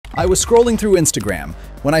I was scrolling through Instagram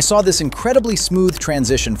when I saw this incredibly smooth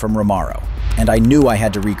transition from Romaro, and I knew I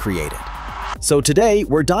had to recreate it. So today,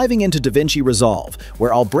 we're diving into DaVinci Resolve,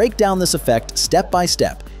 where I'll break down this effect step by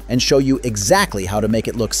step and show you exactly how to make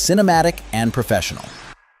it look cinematic and professional.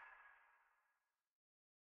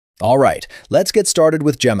 Alright, let's get started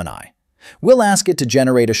with Gemini. We'll ask it to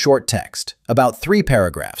generate a short text, about 3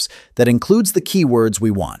 paragraphs, that includes the keywords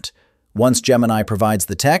we want. Once Gemini provides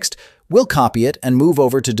the text, we'll copy it and move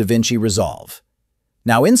over to DaVinci Resolve.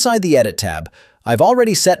 Now inside the Edit tab, I've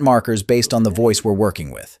already set markers based on the voice we're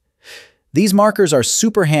working with. These markers are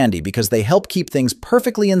super handy because they help keep things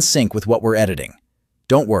perfectly in sync with what we're editing.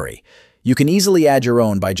 Don't worry, you can easily add your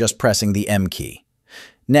own by just pressing the M key.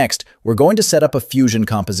 Next, we're going to set up a Fusion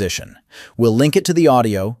composition. We'll link it to the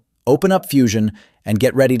audio, open up Fusion, and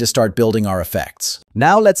get ready to start building our effects.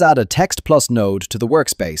 Now let's add a Text Plus node to the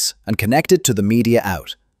workspace and connect it to the media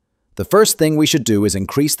out. The first thing we should do is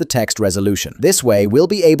increase the text resolution. This way, we'll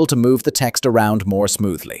be able to move the text around more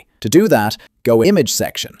smoothly. To do that, go Image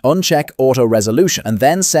section, uncheck Auto Resolution, and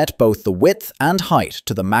then set both the width and height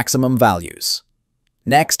to the maximum values.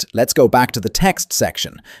 Next, let's go back to the Text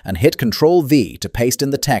section and hit Ctrl-V to paste in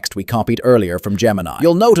the text we copied earlier from Gemini.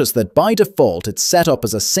 You'll notice that by default it's set up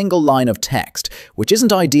as a single line of text, which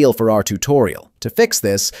isn't ideal for our tutorial. To fix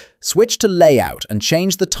this, switch to Layout and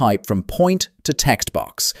change the type from point to text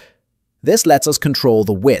box. This lets us control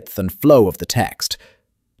the width and flow of the text.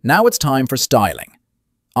 Now it's time for styling.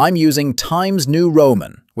 I'm using Times New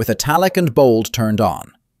Roman with italic and bold turned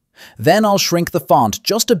on. Then I'll shrink the font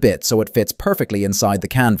just a bit so it fits perfectly inside the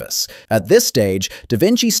canvas. At this stage,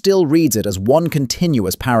 DaVinci still reads it as one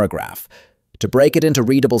continuous paragraph. To break it into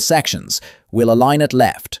readable sections, we'll align it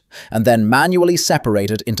left, and then manually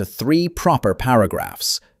separate it into 3 proper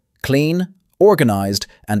paragraphs. Clean, organized,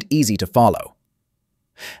 and easy to follow.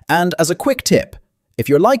 And as a quick tip, if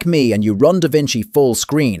you're like me and you run DaVinci full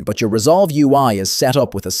screen but your Resolve UI is set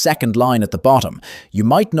up with a second line at the bottom, you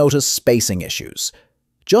might notice spacing issues.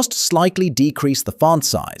 Just slightly decrease the font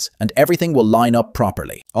size and everything will line up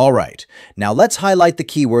properly. Alright, now let's highlight the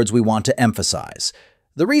keywords we want to emphasize.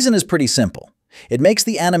 The reason is pretty simple. It makes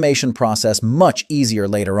the animation process much easier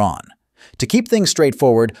later on. To keep things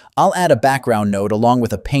straightforward, I'll add a background node along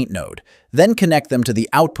with a paint node, then connect them to the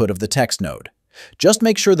output of the text node. Just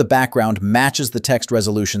make sure the background matches the text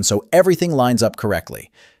resolution so everything lines up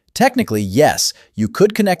correctly. Technically, yes, you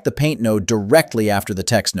could connect the paint node directly after the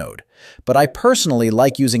text node, but I personally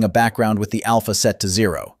like using a background with the alpha set to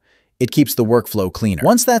 0. It keeps the workflow cleaner.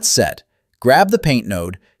 Once that's set, grab the paint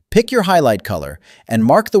node, pick your highlight color, and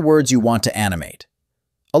mark the words you want to animate.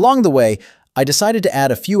 Along the way, I decided to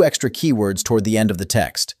add a few extra keywords toward the end of the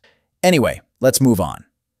text. Anyway, let's move on.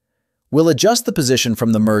 We'll adjust the position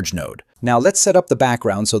from the merge node. Now let's set up the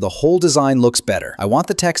background so the whole design looks better. I want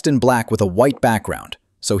the text in black with a white background.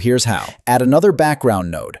 So here's how. Add another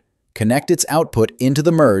background node, connect its output into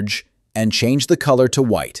the merge, and change the color to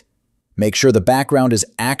white. Make sure the background is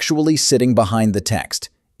actually sitting behind the text.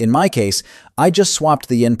 In my case, I just swapped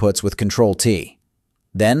the inputs with Ctrl-T.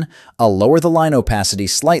 Then, I'll lower the line opacity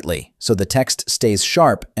slightly so the text stays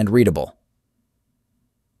sharp and readable.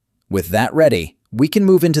 With that ready, we can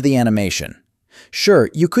move into the animation. Sure,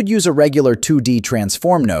 you could use a regular 2D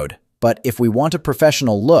transform node, but if we want a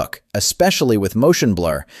professional look, especially with motion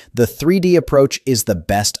blur, the 3D approach is the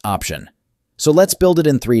best option. So let's build it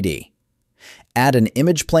in 3D. Add an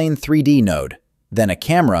image plane 3D node, then a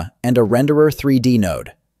camera and a renderer 3D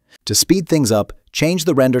node. To speed things up, change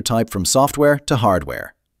the render type from software to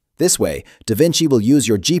hardware. This way, DaVinci will use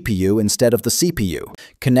your GPU instead of the CPU.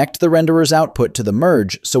 Connect the renderer's output to the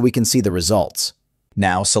merge so we can see the results.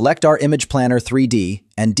 Now select our Image Planner 3D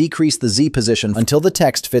and decrease the Z position until the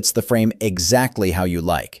text fits the frame exactly how you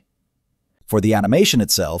like. For the animation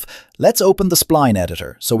itself, let's open the spline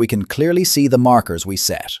editor so we can clearly see the markers we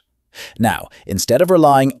set. Now, instead of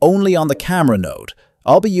relying only on the camera node,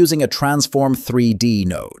 I'll be using a Transform 3D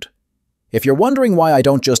node. If you're wondering why I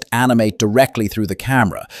don't just animate directly through the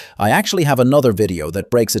camera, I actually have another video that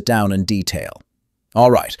breaks it down in detail.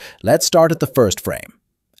 Alright, let's start at the first frame.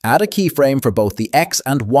 Add a keyframe for both the X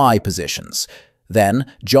and Y positions.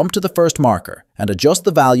 Then, jump to the first marker and adjust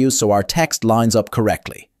the values so our text lines up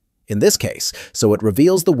correctly. In this case, so it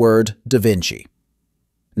reveals the word DaVinci.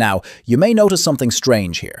 Now, you may notice something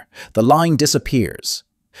strange here. The line disappears.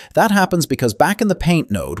 That happens because back in the paint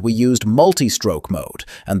node, we used multi-stroke mode,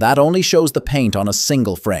 and that only shows the paint on a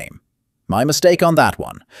single frame. My mistake on that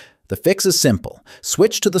one. The fix is simple.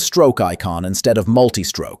 Switch to the stroke icon instead of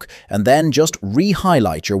multi-stroke, and then just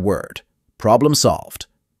re-highlight your word. Problem solved.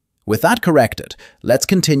 With that corrected, let's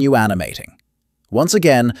continue animating. Once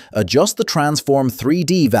again, adjust the Transform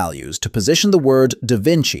 3D values to position the word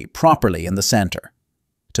DaVinci properly in the center.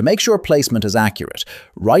 To make sure placement is accurate,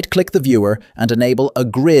 right-click the viewer and enable a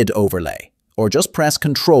grid overlay, or just press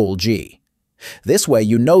Ctrl-G. This way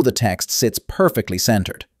you know the text sits perfectly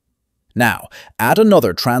centered. Now, add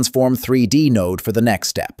another Transform 3D node for the next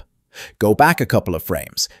step. Go back a couple of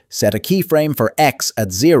frames, set a keyframe for X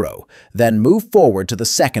at 0, then move forward to the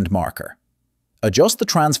second marker. Adjust the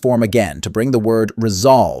transform again to bring the word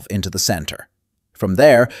Resolve into the center. From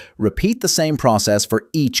there, repeat the same process for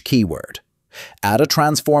each keyword. Add a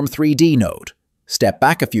Transform 3D node. Step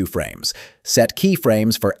back a few frames, set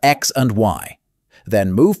keyframes for X and Y.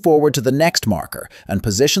 Then move forward to the next marker and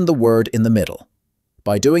position the word in the middle.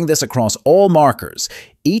 By doing this across all markers,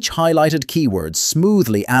 each highlighted keyword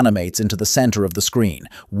smoothly animates into the center of the screen,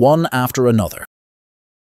 one after another.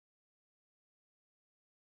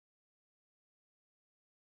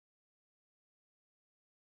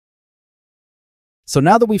 So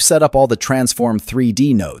now that we've set up all the Transform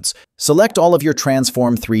 3D nodes, select all of your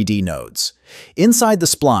Transform 3D nodes. Inside the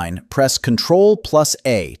spline, press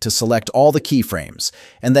Ctrl+A to select all the keyframes,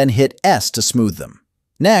 and then hit S to smooth them.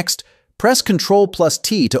 Next, press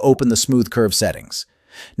Ctrl+T to open the smooth curve settings.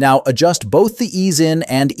 Now adjust both the ease in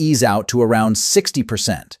and ease out to around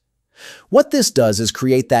 60%. What this does is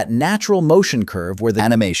create that natural motion curve where the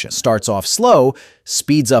animation starts off slow,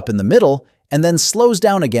 speeds up in the middle, and then slows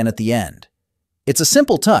down again at the end. It's a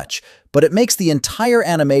simple touch, but it makes the entire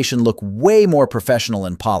animation look way more professional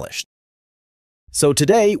and polished. So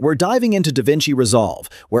today, we're diving into DaVinci Resolve,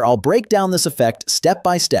 where I'll break down this effect step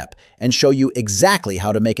by step and show you exactly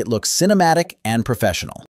how to make it look cinematic and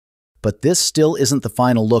professional. But this still isn't the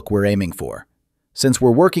final look we're aiming for. Since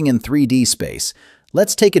we're working in 3D space,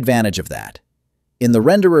 let's take advantage of that. In the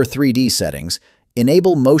Renderer 3D settings,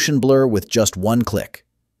 enable motion blur with just one click.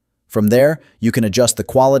 From there, you can adjust the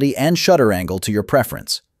quality and shutter angle to your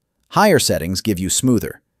preference. Higher settings give you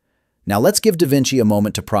smoother. Now let's give DaVinci a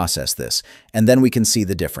moment to process this, and then we can see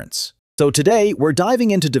the difference. So today, we're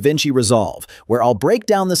diving into DaVinci Resolve, where I'll break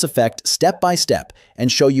down this effect step by step and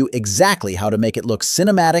show you exactly how to make it look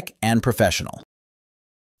cinematic and professional.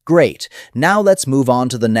 Great, now let's move on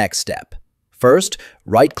to the next step. First,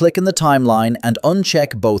 right-click in the timeline and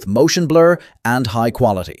uncheck both motion blur and high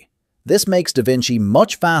quality. This makes DaVinci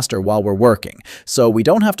much faster while we're working, so we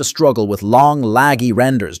don't have to struggle with long, laggy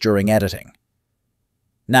renders during editing.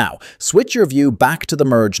 Now, switch your view back to the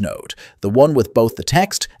Merge node, the one with both the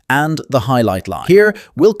text and the highlight line. Here,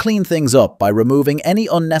 we'll clean things up by removing any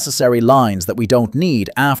unnecessary lines that we don't need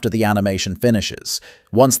after the animation finishes.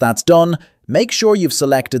 Once that's done, make sure you've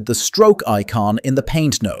selected the stroke icon in the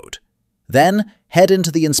Paint node. Then, head into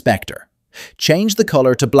the inspector. Change the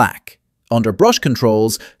color to black. Under Brush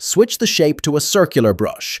Controls, switch the shape to a circular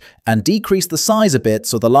brush and decrease the size a bit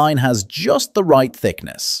so the line has just the right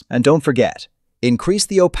thickness. And don't forget, increase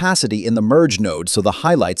the opacity in the Merge node so the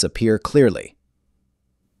highlights appear clearly.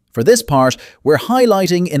 For this part, we're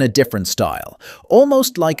highlighting in a different style,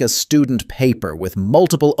 almost like a student paper with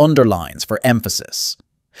multiple underlines for emphasis.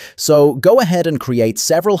 So go ahead and create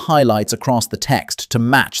several highlights across the text to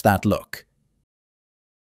match that look.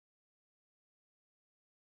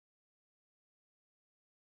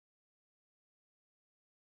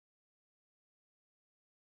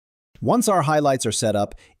 Once our highlights are set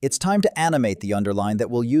up, it's time to animate the underline that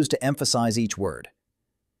we'll use to emphasize each word.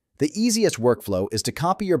 The easiest workflow is to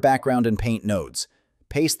copy your background and Paint nodes,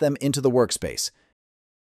 paste them into the workspace,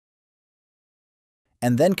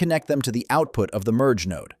 and then connect them to the output of the Merge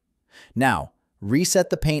node. Now, reset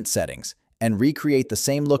the Paint settings and recreate the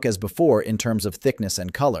same look as before in terms of thickness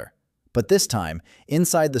and color. But this time,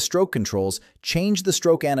 inside the stroke controls, change the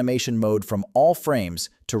stroke animation mode from all frames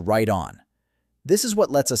to right on. This is what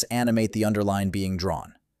lets us animate the underline being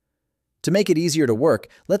drawn. To make it easier to work,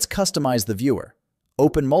 let's customize the viewer.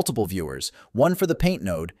 Open multiple viewers, one for the Paint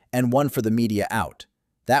node and one for the media out.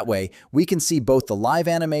 That way, we can see both the live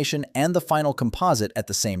animation and the final composite at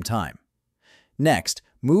the same time. Next,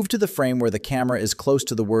 move to the frame where the camera is close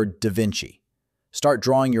to the word DaVinci. Start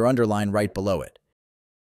drawing your underline right below it.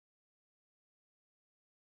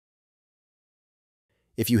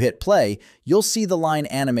 If you hit play, you'll see the line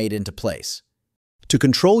animate into place. To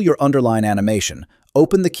control your underline animation,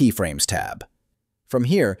 open the Keyframes tab. From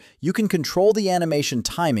here, you can control the animation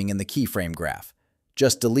timing in the keyframe graph.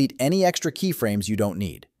 Just delete any extra keyframes you don't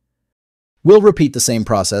need. We'll repeat the same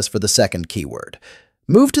process for the second keyword.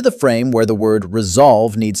 Move to the frame where the word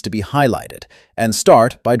Resolve needs to be highlighted, and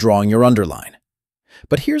start by drawing your underline.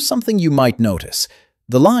 But here's something you might notice.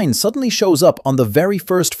 The line suddenly shows up on the very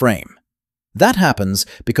first frame. That happens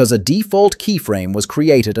because a default keyframe was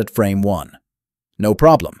created at frame 1. No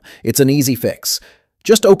problem, it's an easy fix.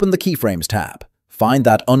 Just open the Keyframes tab, find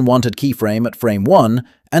that unwanted keyframe at frame 1,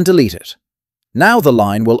 and delete it. Now the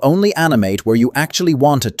line will only animate where you actually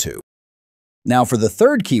want it to. Now for the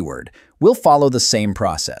third keyword, we'll follow the same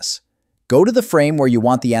process. Go to the frame where you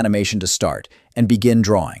want the animation to start and begin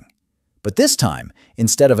drawing. But this time,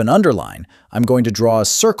 instead of an underline, I'm going to draw a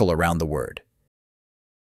circle around the word.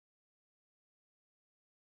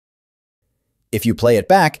 If you play it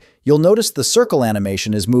back, you'll notice the circle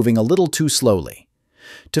animation is moving a little too slowly.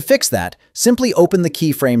 To fix that, simply open the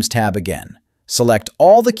Keyframes tab again. Select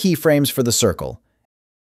all the keyframes for the circle,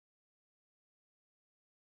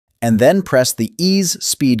 and then press the Ease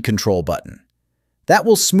Speed Control button. That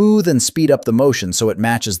will smooth and speed up the motion so it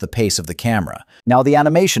matches the pace of the camera. Now the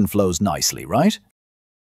animation flows nicely, right?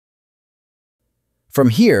 From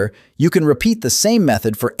here, you can repeat the same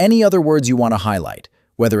method for any other words you want to highlight,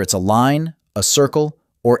 whether it's a line, a circle,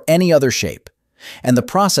 or any other shape. And the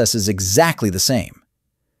process is exactly the same.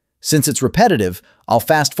 Since it's repetitive, I'll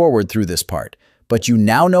fast forward through this part, but you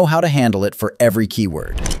now know how to handle it for every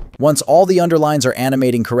keyword. Once all the underlines are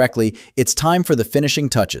animating correctly, it's time for the finishing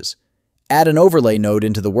touches. Add an overlay node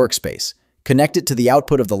into the workspace, connect it to the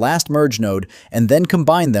output of the last merge node, and then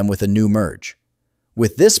combine them with a new merge.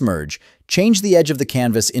 With this merge, change the edge of the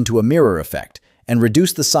canvas into a mirror effect and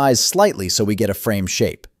reduce the size slightly so we get a frame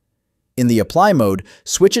shape. In the Apply mode,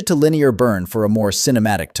 switch it to Linear Burn for a more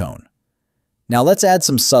cinematic tone. Now let's add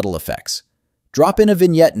some subtle effects. Drop in a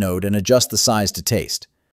vignette node and adjust the size to taste.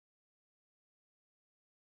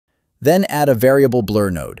 Then add a variable blur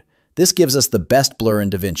node. This gives us the best blur in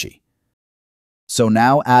DaVinci. So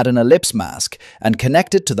now add an ellipse mask and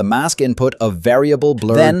connect it to the mask input of variable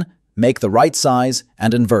blur. Then make the right size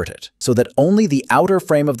and invert it so that only the outer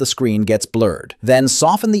frame of the screen gets blurred. Then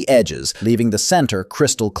soften the edges, leaving the center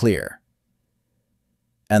crystal clear.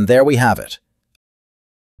 And there we have it.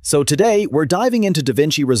 So today, we're diving into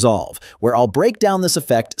DaVinci Resolve, where I'll break down this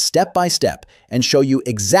effect step by step and show you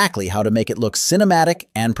exactly how to make it look cinematic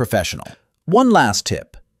and professional. One last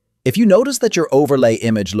tip. If you notice that your overlay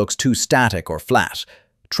image looks too static or flat,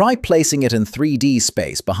 try placing it in 3D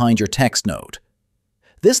space behind your text node.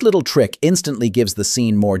 This little trick instantly gives the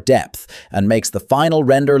scene more depth and makes the final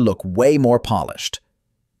render look way more polished.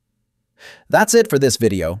 That's it for this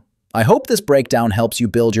video. I hope this breakdown helps you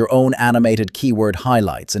build your own animated keyword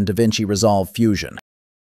highlights in DaVinci Resolve Fusion.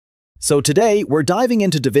 So today, we're diving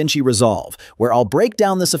into DaVinci Resolve, where I'll break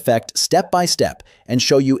down this effect step by step and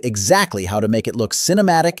show you exactly how to make it look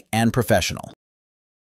cinematic and professional.